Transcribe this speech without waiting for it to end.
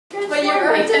But you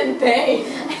weren't in pain.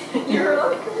 You were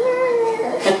like,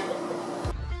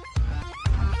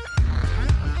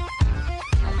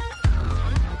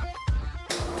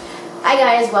 Hi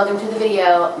guys, welcome to the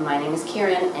video. My name is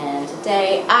Kieran and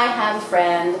today I have a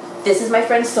friend. This is my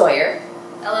friend Sawyer.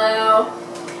 hello.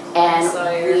 And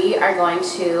Sawyer. we are going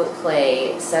to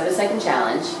play 7-second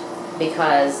challenge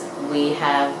because we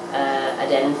have a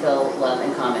Den and Phil love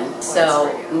in common.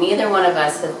 So neither one of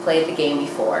us have played the game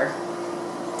before.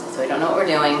 So we don't know what we're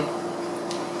doing.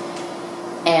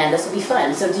 And this will be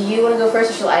fun. So do you want to go first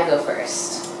or shall I go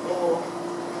first? Oh.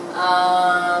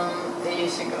 You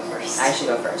should go first. I should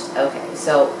go first. Okay.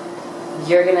 So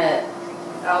you're gonna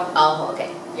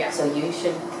okay. Yeah. So you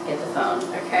should get the phone.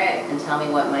 Okay. And tell me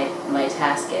what my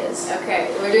task is.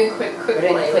 Okay. We're doing quick We're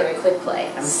doing play. quick play.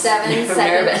 I'm 7-second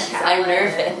nervous. challenge. I'm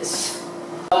nervous.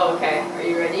 Oh, okay. Are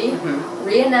you ready? Mm-hmm.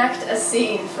 Reenact a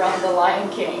scene from The Lion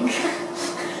King.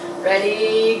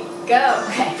 Ready, go.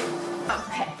 Okay.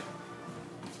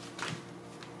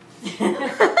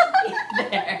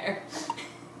 There.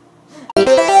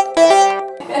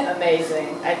 Amazing.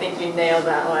 I think you nailed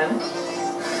that one.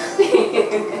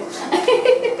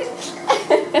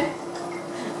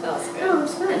 That was good. Oh, it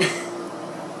was fun.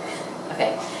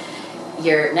 Okay.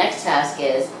 Your next task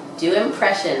is do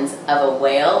impressions of a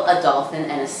whale, a dolphin,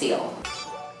 and a seal.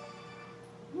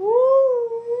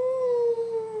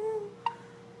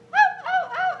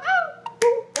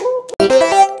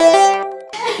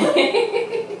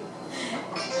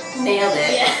 Nailed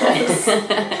it. Yes.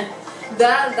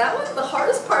 That was the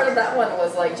hardest part of that one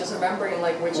was like just remembering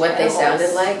like which what animals. they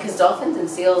sounded like, because dolphins and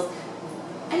seals,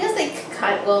 I guess they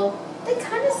kind of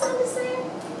sound the same.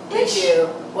 They do.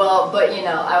 Well, but you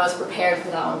know, I was prepared for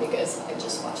that one because I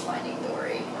just watched Finding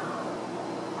Dory.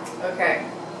 Okay.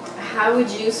 How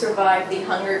would you survive the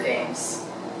Hunger Games?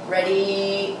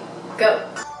 Ready, go.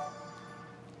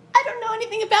 I don't know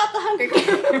anything about the Hunger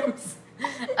Games.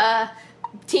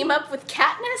 Team up with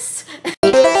Katniss.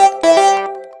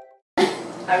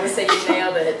 I would say you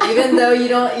nailed it. Even though you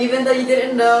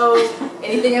didn't know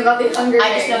anything about the Hunger Games.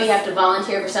 I just know you have to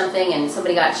volunteer for something and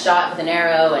somebody got shot with an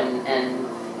arrow and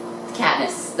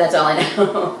Katniss. That's all I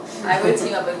know. I would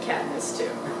team up with Katniss too.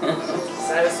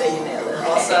 So I would say you nailed it. Okay.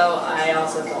 Also, I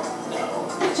also don't know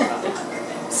much about the Hunger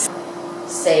Games.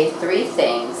 Say 3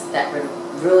 things that would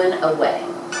ruin a wedding.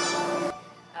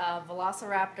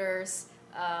 Velociraptors,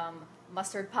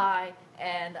 mustard pie,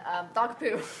 and dog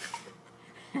poo.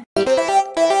 Wait,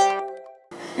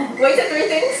 the 3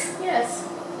 things? Yes.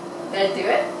 Did I do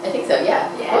it? I think so, yeah.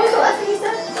 Yeah. What was the last thing you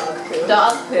said? Dog poo.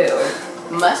 Dog poo.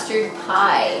 Mustard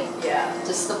pie. Yeah,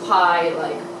 just the pie,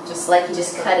 like, just Like you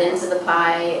just cut into the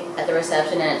pie at the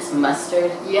reception and it's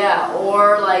mustard. yeah,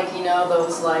 or like, you know,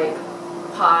 those like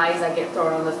pies that get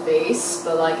thrown on the face,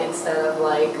 but like instead of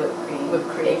like whipped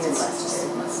cream, It's it's mustard.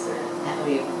 just mustard. That would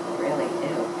be really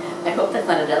ew. I hope that's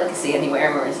not a delicacy anywhere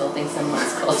and we're insulting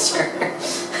someone's culture.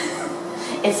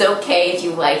 It's okay if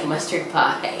you like mustard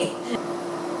pie.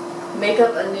 Make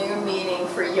up a new meaning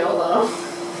for YOLO.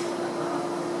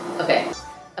 Okay.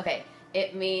 Okay.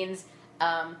 It means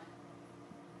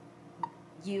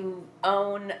you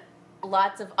own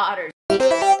lots of otters.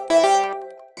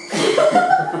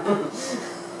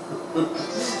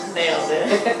 Nailed it.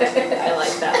 I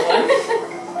like that one.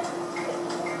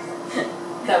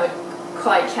 That would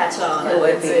quite catch on It at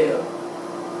would the be. zoo.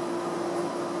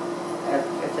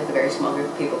 If a very small group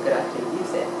of people could actually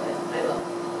use it. But. I love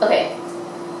Okay.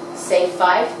 Say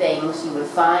 5 things you would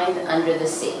find under the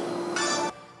sea.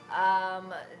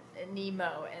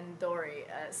 Nemo and Dory,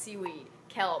 seaweed,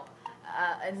 kelp,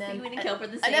 and then Seaweed and kelp are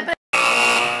the same.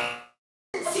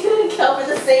 Seaweed and kelp are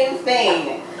the same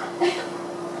thing.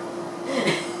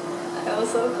 I was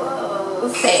so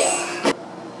close. Fail.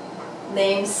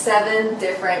 Name 7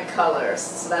 different colors.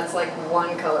 So that's like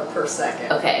 1 color per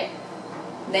second. Okay.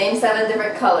 Name 7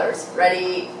 different colors.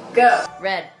 Ready, go.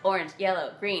 Red, orange,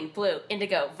 yellow, green, blue,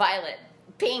 indigo, violet,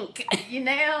 pink. You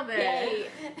nailed it. Yay.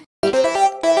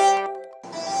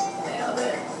 Nailed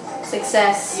it.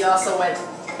 Success. You also went,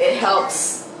 it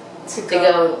helps to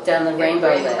go down the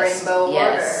rainbow list. Rainbow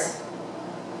Yes. order.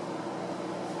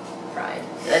 Pride.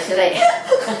 That's today.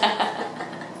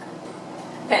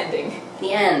 Pending.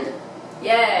 The end.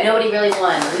 Yay. Nobody really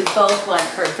won. We both won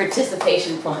for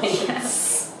participation points.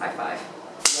 Yes. High five.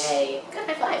 Yay. Good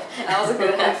high five. That was a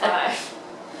good high five.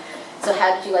 So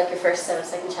how did you like your first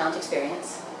 7-second challenge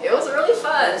experience? It was really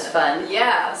fun. It was fun.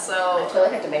 Yeah, I so feel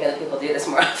like I have to make other people do this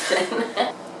more often.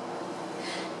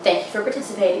 Thank you for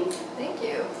participating. thank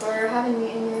you for having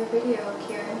me in your video,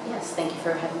 Kieran. Yes, thank you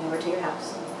for having me over to your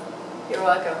house. You're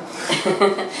welcome.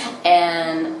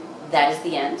 And that is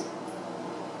the end.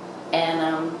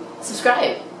 And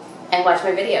subscribe and watch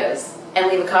my videos and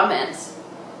leave a comment.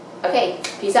 Okay,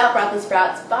 peace out, broccoli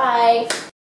sprouts. Bye.